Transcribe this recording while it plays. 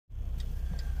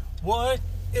What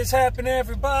is happening,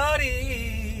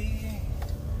 everybody?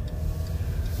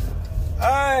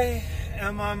 I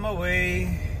am on my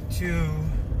way to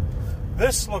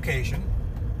this location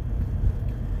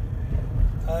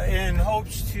in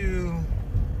hopes to,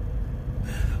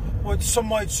 what some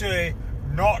might say,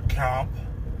 not camp,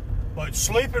 but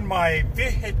sleep in my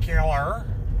vehicular.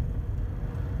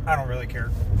 I don't really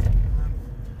care.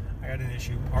 I got an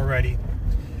issue already.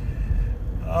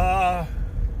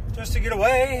 Just to get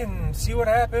away and see what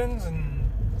happens and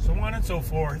so on and so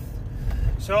forth.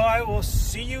 So I will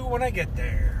see you when I get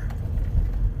there.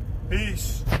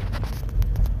 Peace.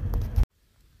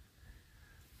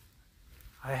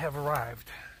 I have arrived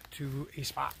to a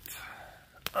spot.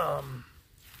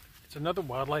 It's another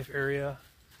wildlife area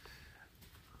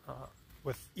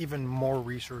with even more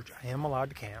research. I am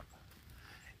allowed to camp.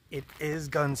 It is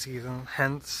gun season,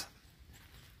 hence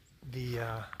the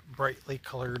brightly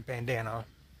colored bandana.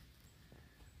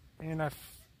 And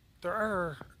there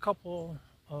are a couple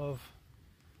of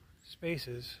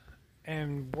spaces,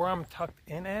 and where I'm tucked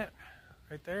in at,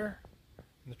 right there,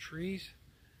 in the trees,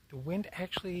 the wind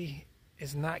actually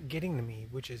is not getting to me,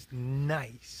 which is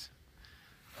nice.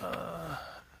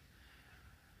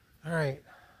 Alright,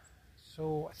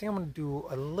 so I think I'm going to do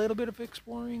a little bit of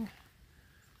exploring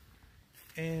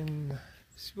and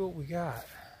see what we got.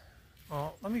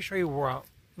 Well, let me show you let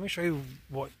me show you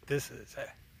what this is.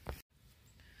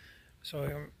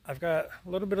 So I've got a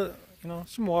little bit of,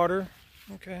 some water.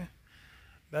 Okay,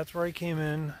 that's where I came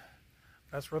in.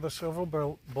 That's where the silver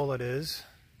bullet is.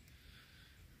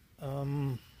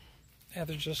 Yeah,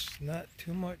 there's just not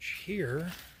too much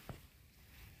here.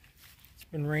 It's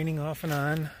been raining off and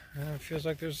on, and it feels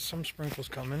like there's some sprinkles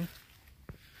coming.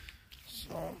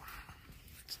 So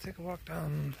let's take a walk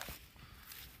down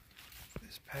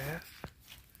this path.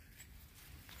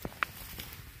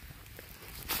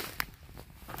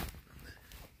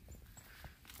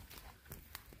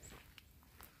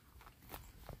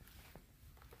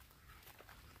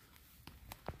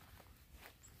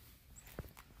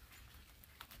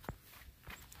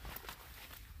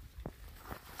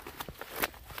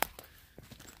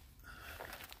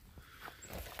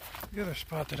 The other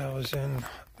spot that I was in,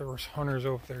 there was hunters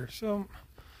over there, so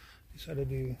I decided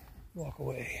to walk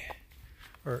away,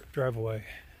 or drive away.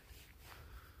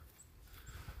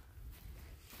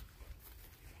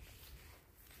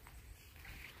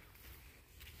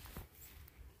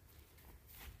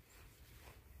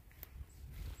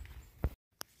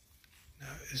 Now,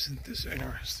 isn't this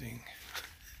interesting?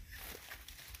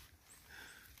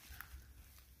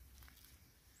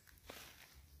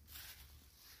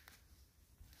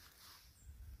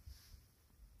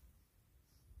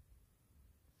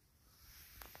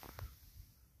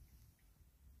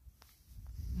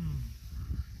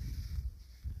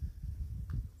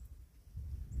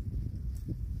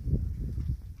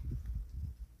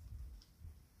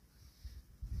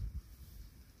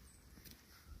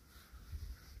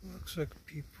 Looks like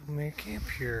people may camp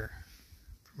here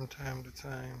from time to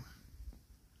time.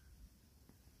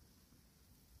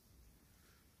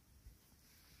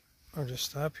 Or just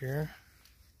stop here.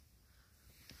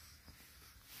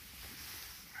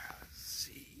 Let's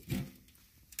see.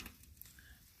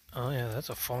 Oh yeah, that's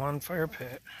a full-on fire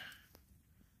pit.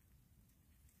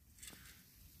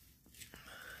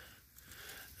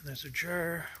 And there's a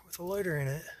jar with a lighter in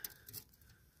it.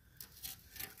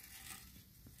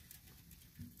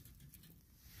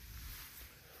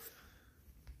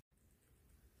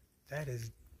 That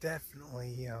is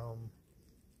definitely,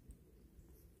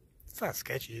 it's not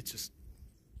sketchy, it's just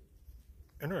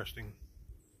interesting.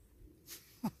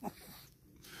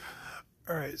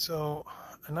 Alright, so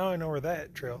now I know where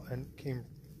that trail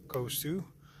goes to,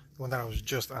 the one that I was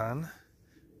just on.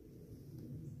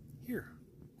 Here.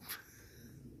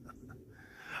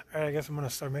 Alright, I guess I'm going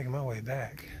to start making my way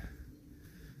back.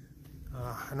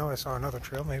 I know I saw another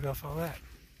trail, maybe I'll follow that.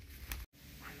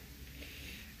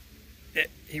 Yeah,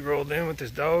 he rolled in with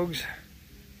his dogs.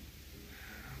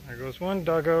 There goes one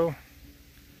doggo.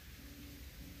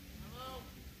 Hello.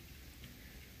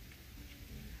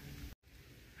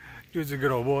 Dude's a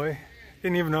good old boy.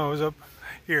 Didn't even know I was up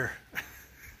here.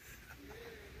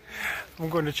 I'm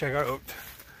going to check out.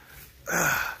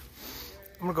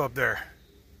 I'm going to go up there.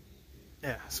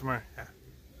 Yeah, somewhere.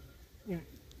 Yeah.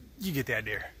 You get the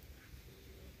idea.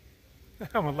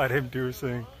 I'm going to let him do his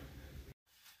thing.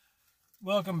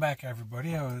 Welcome back,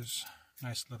 everybody. That was a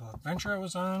nice little adventure I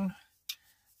was on.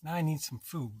 Now I need some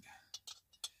food.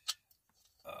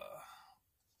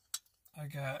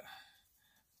 I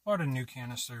bought a new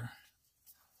canister.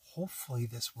 Hopefully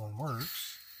this one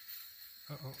works.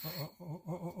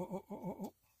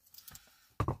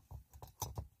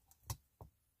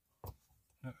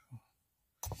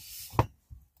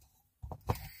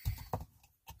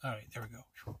 All right, there we go.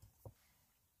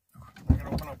 I'm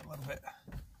gonna open up a little bit.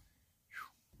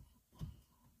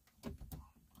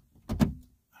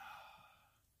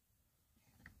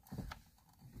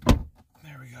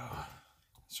 There we go.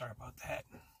 Sorry about that.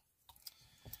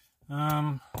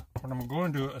 What I'm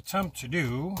going to attempt to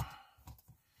do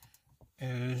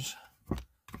is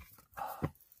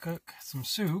cook some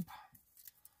soup,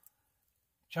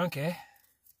 chunky,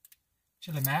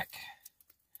 chili mac,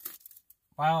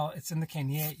 while it's in the can.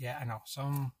 Yeah, I know.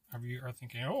 Some of you are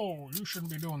thinking, oh, you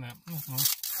shouldn't be doing that.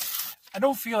 I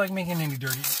don't feel like making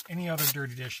any other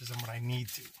dirty dishes than what I need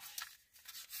to.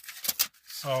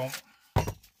 So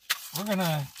we're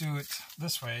gonna do it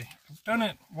this way. I've done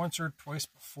it once or twice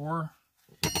before.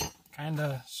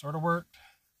 Kinda, sort of worked.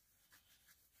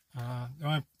 The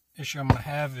only issue I'm gonna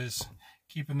have is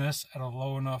keeping this at a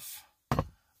low enough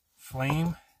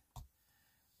flame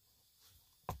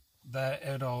that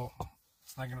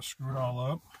it's not gonna screw it all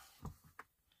up.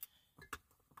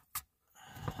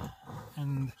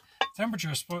 And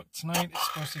temperature tonight is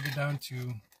supposed to get down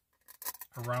to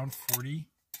around 40.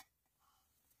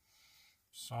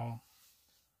 So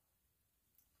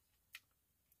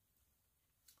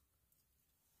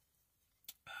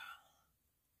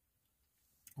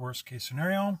worst case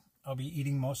scenario, I'll be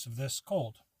eating most of this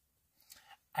cold.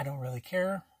 I don't really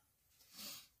care.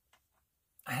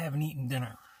 I haven't eaten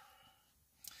dinner.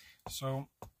 So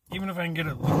even if I can get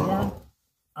it lukewarm,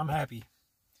 I'm happy.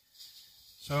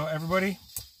 So everybody,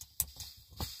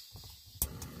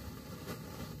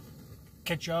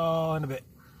 catch y'all in a bit.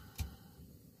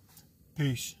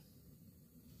 Peace.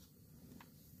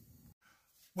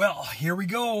 Well, here we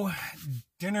go.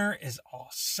 Dinner is all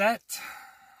set.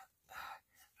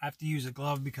 I have to use a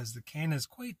glove because the can is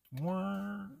quite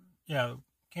warm. Yeah, the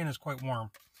can is quite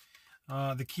warm.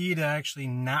 The key to actually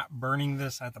not burning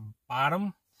this at the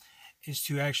bottom is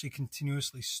to actually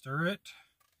continuously stir it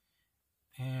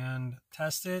and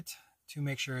test it to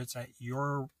make sure it's at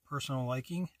your personal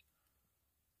liking.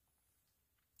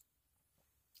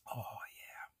 Oh,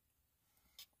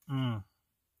 yeah.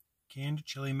 Canned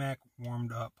chili mac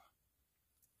warmed up.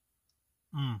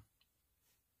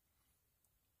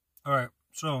 Alright,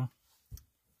 so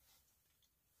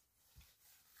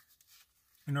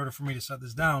in order for me to set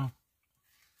this down,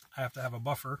 I have to have a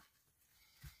buffer.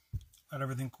 Let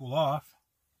everything cool off.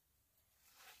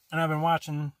 And I've been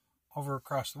watching over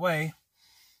across the way,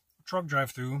 a truck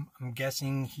drive through. I'm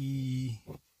guessing he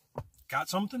got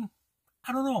something.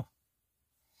 I don't know.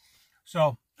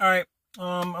 So, alright.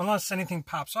 Unless anything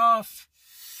pops off,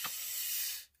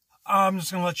 I'm just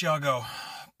gonna let y'all go.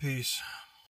 Peace.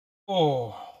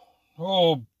 Oh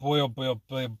boy, oh boy, oh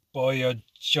boy, oh boy,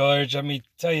 George. Let me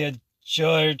tell you,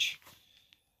 George.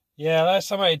 Yeah, last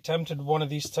time I attempted one of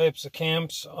these types of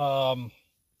camps, I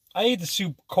ate the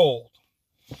soup cold.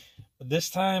 But this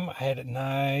time I had it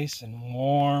nice and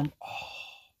warm. Oh,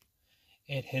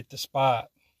 it hit the spot.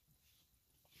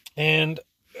 And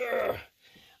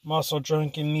I'm also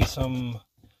drinking me some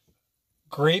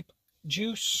grape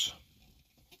juice.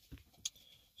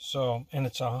 So, and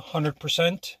it's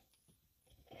 100%.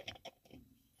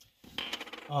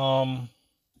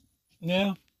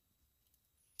 Yeah.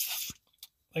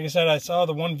 Like I said, I saw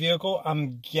the one vehicle.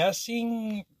 I'm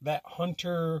guessing that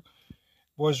hunter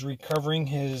was recovering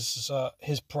his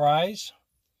prize.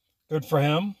 Good for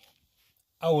him.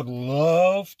 I would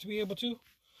love to be able to,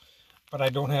 but I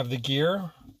don't have the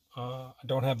gear. I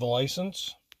don't have the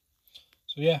license.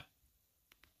 So yeah.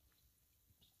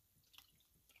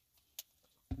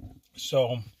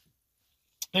 So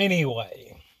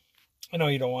anyway, I know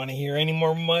you don't want to hear any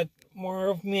more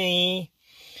of me.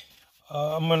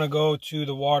 I'm gonna go to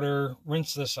the water,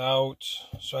 rinse this out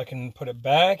so I can put it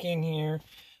back in here,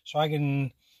 so I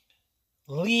can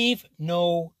leave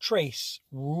no trace.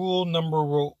 Rule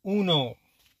number uno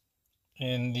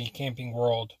in the camping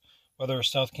world, whether it's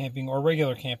stealth camping or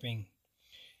regular camping,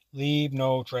 leave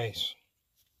no trace.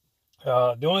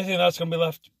 The only thing that's going to be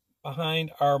left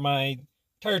behind are my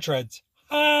tire treads.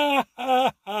 Ha,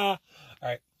 ha, ha.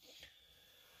 Alright.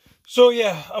 So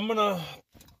yeah, I'm going to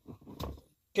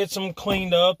get some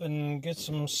cleaned up and get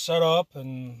some set up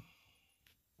and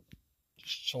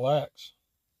just chillax.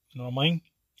 You know what I mean?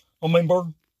 Oh, main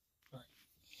board. Alright.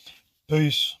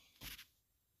 Peace.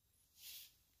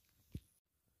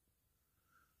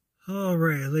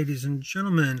 Alright, ladies and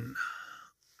gentlemen,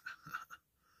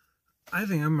 I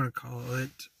think I'm going to call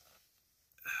it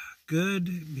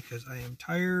good because I am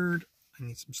tired. I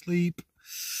need some sleep.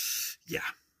 Yeah.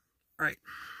 Alright.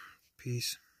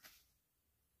 Peace.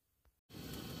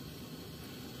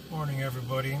 Morning,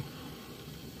 everybody.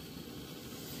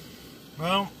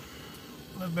 Well,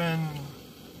 I've been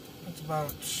It's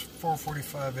about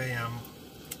 4:45 a.m.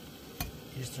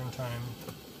 Eastern time.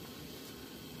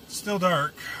 It's still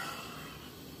dark.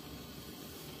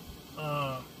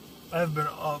 I've been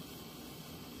up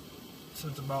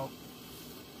since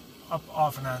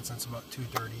off and on since about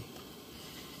 2:30.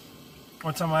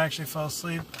 One time I actually fell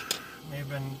asleep, may have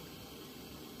been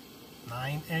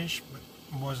 9-ish, but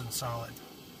it wasn't solid.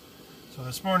 So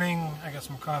this morning I got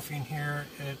some coffee in here.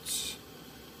 It's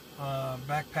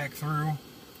Backpack Through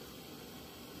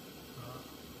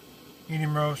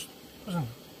medium roast. Doesn't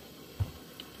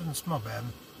smell bad.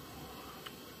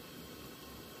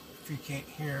 If you can't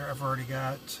hear, I've already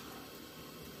got,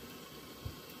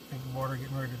 I think, water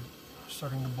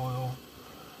starting to boil.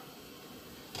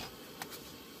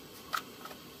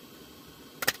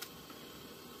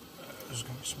 There's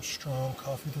gonna be some strong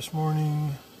coffee this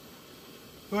morning.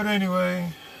 But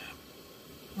anyway,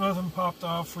 nothing popped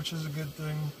off, which is a good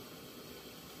thing.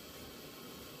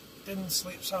 Didn't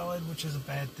sleep solid, which is a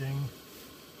bad thing.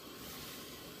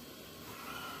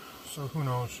 So who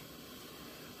knows?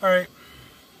 Alright.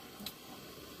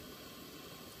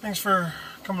 Thanks for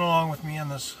coming along with me on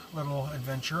this little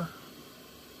adventure.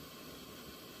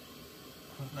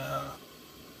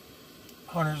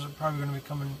 Hunters are probably going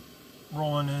to be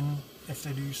rolling in if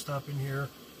they do stop in here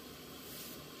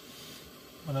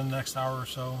within the next hour or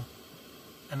so.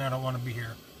 And I don't want to be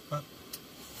here. But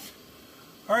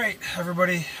alright,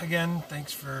 everybody, again,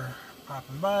 thanks for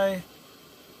popping by.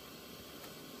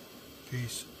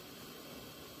 Peace.